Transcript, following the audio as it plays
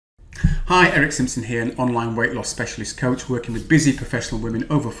Hi, Eric Simpson here, an online weight loss specialist coach working with busy professional women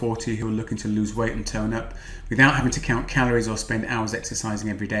over 40 who are looking to lose weight and tone up without having to count calories or spend hours exercising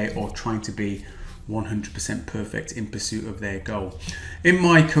every day or trying to be 100% perfect in pursuit of their goal. In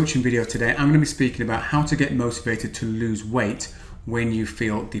my coaching video today, I'm going to be speaking about how to get motivated to lose weight when you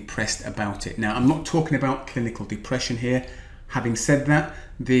feel depressed about it. Now, I'm not talking about clinical depression here. Having said that,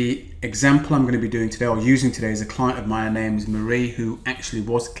 the example I'm going to be doing today or using today is a client of mine. Her name is Marie, who actually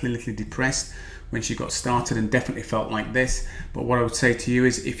was clinically depressed when she got started and definitely felt like this. But what I would say to you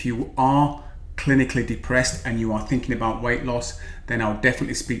is if you are clinically depressed and you are thinking about weight loss, then I'll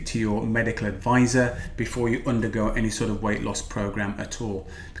definitely speak to your medical advisor before you undergo any sort of weight loss program at all.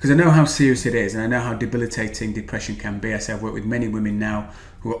 Because I know how serious it is and I know how debilitating depression can be. I say I've worked with many women now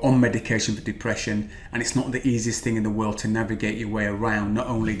who are on medication for depression, and it's not the easiest thing in the world to navigate your way around, not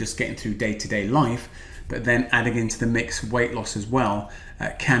only just getting through day-to-day life, but then adding into the mix weight loss as well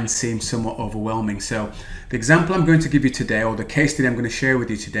can seem somewhat overwhelming. So the example I'm going to give you today, or the case study I'm going to share with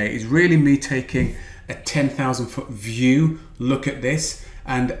you today, is really me taking a 10,000 foot view look at this.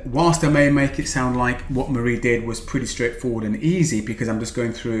 And whilst I may make it sound like what Marie did was pretty straightforward and easy because I'm just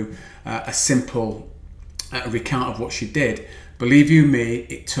going through a simple recount of what she did, believe you me,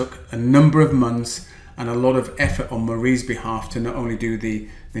 it took a number of months and a lot of effort on Marie's behalf to not only do the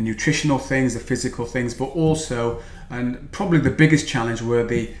nutritional things, the physical things, but also, and probably the biggest challenge, were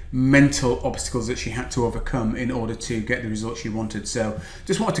the mental obstacles that she had to overcome in order to get the results she wanted. So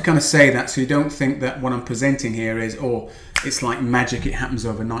just wanted to kind of say that so you don't think that what I'm presenting here is, oh, it's like magic, it happens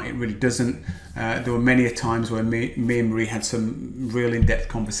overnight. It really doesn't. There were many a times where me and Marie had some real in-depth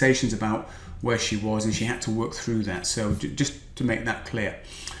conversations about where she was, and she had to work through that. So just to make that clear.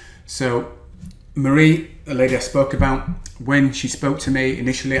 So Marie, a lady I spoke about, when she spoke to me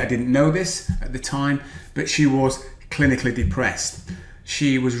initially, I didn't know this at the time, but she was clinically depressed.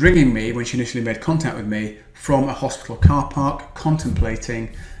 She was ringing me when she initially made contact with me from a hospital car park,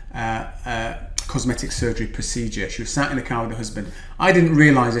 contemplating cosmetic surgery procedure. She was sat in the car with her husband. I didn't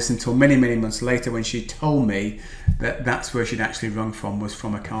realize this until many months later when she told me that that's where she'd actually rung from, was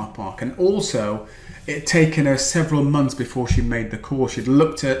from a car park. And also it had taken her several months before she made the call. She'd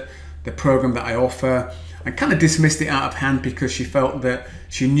looked at the program that I offer and kind of dismissed it out of hand because she felt that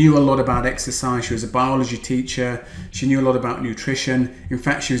she knew a lot about exercise. She was a biology teacher. She knew a lot about nutrition. In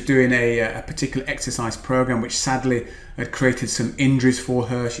fact, she was doing a particular exercise program which sadly had created some injuries for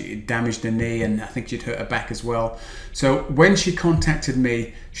her. She had damaged her knee and I think she'd hurt her back as well. So when she contacted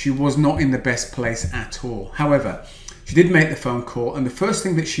me, she was not in the best place at all. However, she did make the phone call, and the first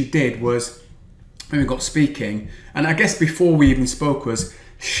thing that she did was, when we got speaking, and I guess before we even spoke, was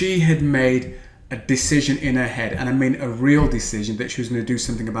she had made a decision in her head, and I mean a real decision, that she was going to do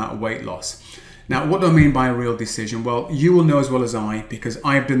something about weight loss. Now, what do I mean by a real decision? Well, you will know as well as I, because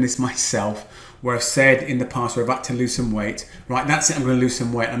I've done this myself, where I've said in the past where I've had to lose some weight, right, that's it, I'm going to lose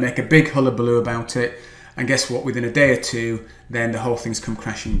some weight. I make a big hullabaloo about it, and guess what? Within a day or two, then the whole thing's come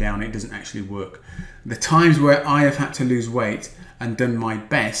crashing down. It doesn't actually work. The times where I have had to lose weight and done my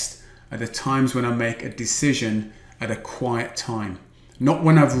best are the times when I make a decision at a quiet time. Not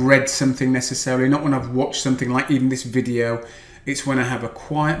when I've read something necessarily, not when I've watched something like even this video. It's when I have a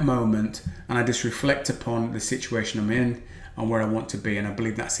quiet moment and I just reflect upon the situation I'm in and where I want to be. And I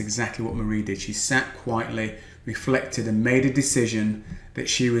believe that's exactly what Marie did. She sat quietly, reflected, and made a decision that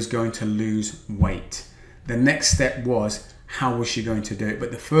she was going to lose weight. The next step was, how was she going to do it?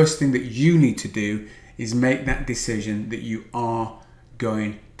 But the first thing that you need to do is make that decision that you are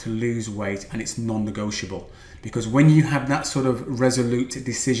going to lose weight, and it's non-negotiable. Because when you have that sort of resolute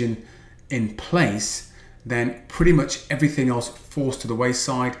decision in place, then pretty much everything else falls to the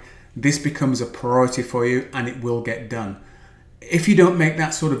wayside. This becomes a priority for you and it will get done. If you don't make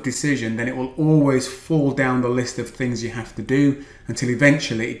that sort of decision, then it will always fall down the list of things you have to do until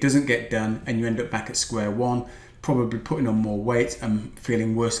eventually it doesn't get done and you end up back at square one, probably putting on more weight and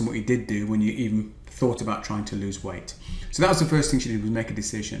feeling worse than what you did do when you even thought about trying to lose weight. So that was the first thing she did, was make a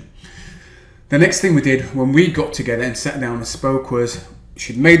decision. The next thing we did when we got together and sat down and spoke was,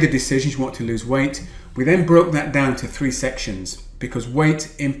 she'd made the decision she wanted to lose weight. We then broke that down to 3 sections because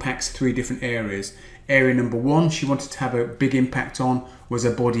weight impacts 3 different areas. Area number 1 she wanted to have a big impact on was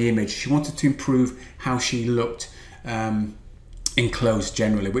her body image. She wanted to improve how she looked in clothes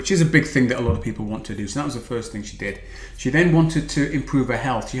generally, which is a big thing that a lot of people want to do. So that was the first thing she did. She then wanted to improve her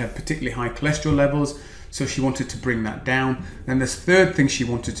health. She had particularly high cholesterol levels, so she wanted to bring that down. Then the third thing she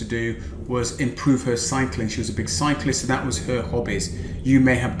wanted to do was improve her cycling. She was a big cyclist, so that was her hobbies. You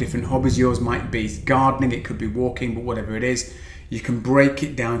may have different hobbies. Yours might be gardening, it could be walking, but whatever it is, you can break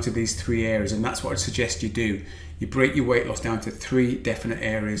it down to these 3 areas, and that's what I'd suggest you do. you break your weight loss down to 3 definite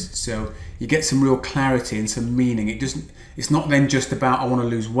areas, so you get some real clarity and some meaning. It's not then just about I want to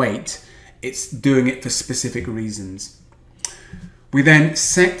lose weight, it's doing it for specific reasons. We then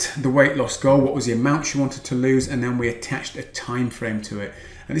set the weight loss goal, what was the amount she wanted to lose, and then we attached a time frame to it.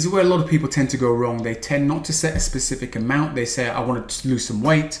 And this is where a lot of people tend to go wrong. They tend not to set a specific amount. They say, I want to lose some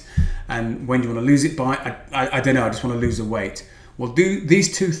weight, and when do you want to lose it by? I don't know, I just want to lose the weight. Well,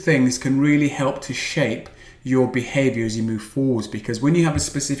 these 2 things can really help to shape your behavior as you move forwards, because when you have a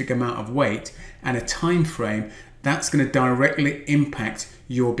specific amount of weight and a time frame, that's going to directly impact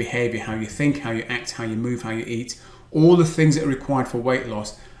your behavior, how you think, how you act, how you move, how you eat. All the things that are required for weight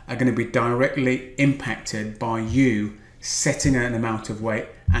loss are going to be directly impacted by you setting an amount of weight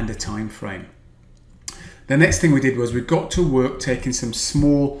and a time frame. The next thing we did was we got to work taking some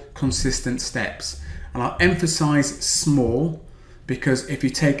small, consistent steps. And I'll emphasize small, because if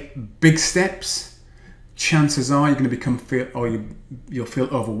you take big steps, chances are you're going to you'll feel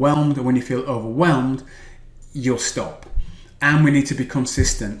overwhelmed, and when you feel overwhelmed, you'll stop. And we need to be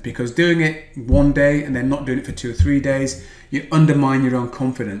consistent, because doing it one day and then not doing it for 2 or 3 days, you undermine your own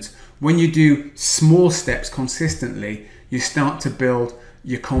confidence. When you do small steps consistently, you start to build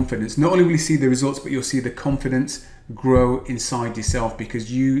your confidence. Not only will you see the results, but you'll see the confidence grow inside yourself,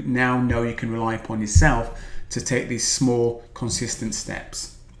 because you now know you can rely upon yourself to take these small, consistent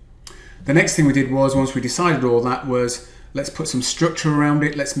steps. The next thing we did was, once we decided all that, was let's put some structure around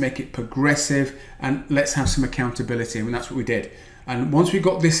it, let's make it progressive, and let's have some accountability, and that's what we did. And once we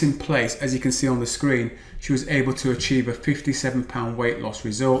got this in place, as you can see on the screen, she was able to achieve a 57-pound weight loss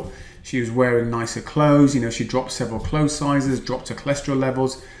result. She was wearing nicer clothes, she dropped several clothes sizes, dropped her cholesterol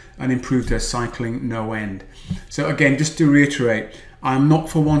levels, and improved her cycling no end. So again, just to reiterate, I'm not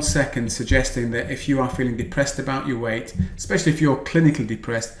for 1 second suggesting that if you are feeling depressed about your weight, especially if you're clinically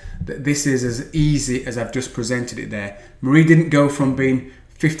depressed, that this is as easy as I've just presented it there. Marie didn't go from being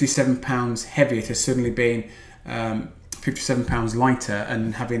 57 pounds heavier to suddenly being 57 pounds lighter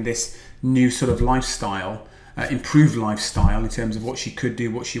and having this new sort of lifestyle, improved lifestyle in terms of what she could do,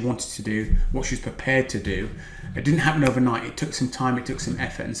 what she wanted to do, what she was prepared to do. It didn't happen overnight. It took some time, it took some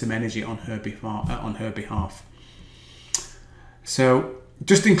effort and some energy on her behalf. So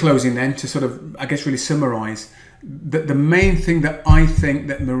just in closing then, to sort of, I guess, really summarize, the main thing that I think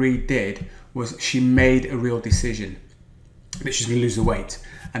that Marie did was she made a real decision that she's going to lose the weight.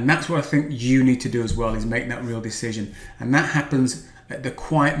 And that's what I think you need to do as well, is make that real decision. And that happens at the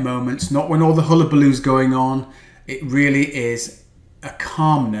quiet moments, not when all the hullabaloo's going on. It really is a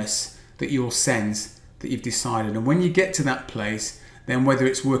calmness that you'll sense that you've decided. And when you get to that place, then whether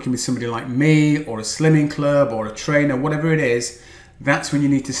it's working with somebody like me or a slimming club or a trainer, whatever it is, that's when you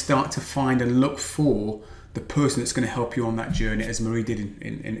need to start to find and look for the person that's going to help you on that journey, as Marie did.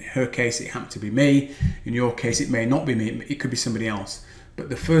 In her case, it happened to be me. In your case, it may not be me. It could be somebody else. But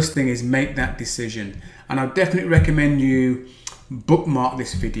the first thing is make that decision. And I definitely recommend you bookmark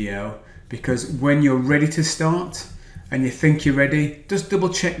this video, because when you're ready to start and you think you're ready, just double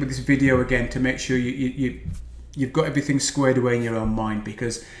check with this video again to make sure you've got everything squared away in your own mind.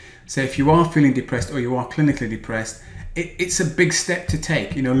 Because say if you are feeling depressed or you are clinically depressed, it's a big step to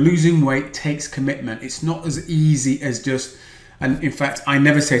take. Losing weight takes commitment. It's not as easy as just, and in fact, I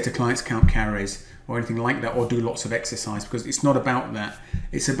never say to clients count calories or anything like that, or do lots of exercise, because it's not about that.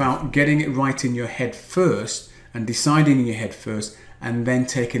 It's about getting it right in your head first, and deciding in your head first, and then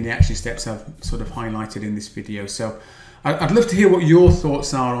taking the action steps I've sort of highlighted in this video. So I'd love to hear what your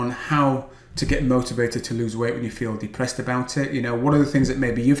thoughts are on how to get motivated to lose weight when you feel depressed about it. What are the things that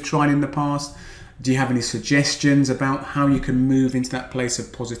maybe you've tried in the past? Do you have any suggestions about how you can move into that place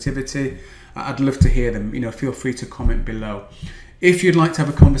of positivity? I'd love to hear them. Feel free to comment below. If you'd like to have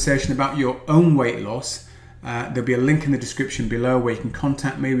a conversation about your own weight loss, there'll be a link in the description below where you can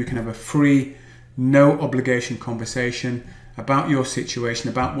contact me. We can have a free, no obligation conversation about your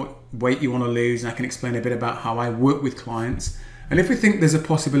situation, about what weight you want to lose, and I can explain a bit about how I work with clients. And if we think there's a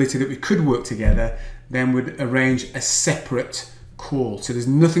possibility that we could work together, then we'd arrange a separate call. So there's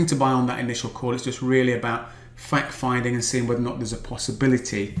nothing to buy on that initial call. It's just really about fact finding and seeing whether or not there's a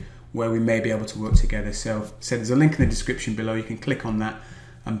possibility where we may be able to work together. So there's a link in the description below. You can click on that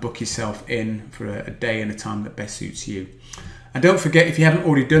and book yourself in for a day and a time that best suits you. And don't forget, if you haven't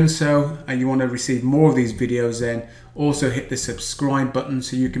already done so and you want to receive more of these videos, then also hit the subscribe button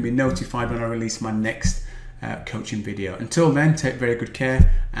so you can be notified when I release my next coaching video. Until then, take very good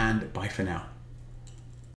care, and bye for now.